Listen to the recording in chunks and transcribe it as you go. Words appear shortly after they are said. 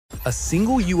a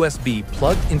single USB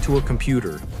plugged into a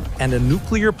computer, and a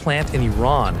nuclear plant in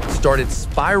Iran started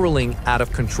spiraling out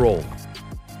of control.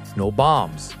 No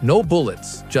bombs, no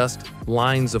bullets, just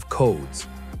lines of codes.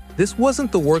 This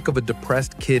wasn't the work of a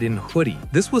depressed kid in hoodie.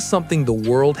 This was something the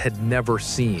world had never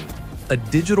seen. A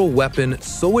digital weapon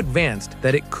so advanced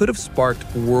that it could have sparked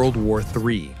World War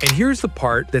III. And here's the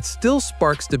part that still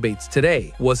sparks debates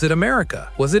today. Was it America?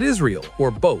 Was it Israel? Or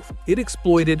both? It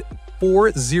exploited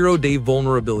 4 zero-day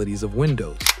vulnerabilities of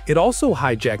Windows. It also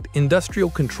hijacked industrial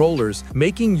controllers,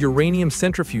 making uranium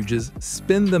centrifuges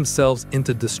spin themselves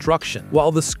into destruction,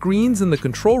 while the screens in the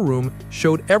control room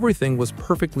showed everything was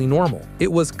perfectly normal.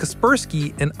 It was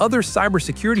Kaspersky and other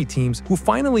cybersecurity teams who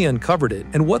finally uncovered it,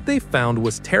 and what they found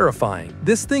was terrifying.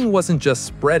 This thing wasn't just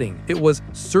spreading, it was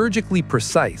surgically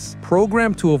precise,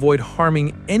 programmed to avoid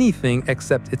harming anything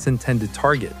except its intended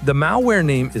target. The malware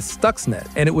name is Stuxnet,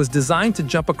 and it was designed to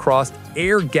jump across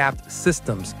air-gapped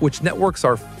systems, which networks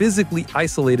are physically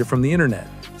isolated from the internet.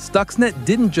 Stuxnet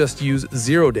didn't just use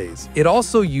 0 days, it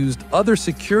also used other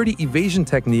security evasion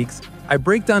techniques I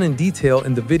break down in detail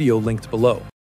in the video linked below.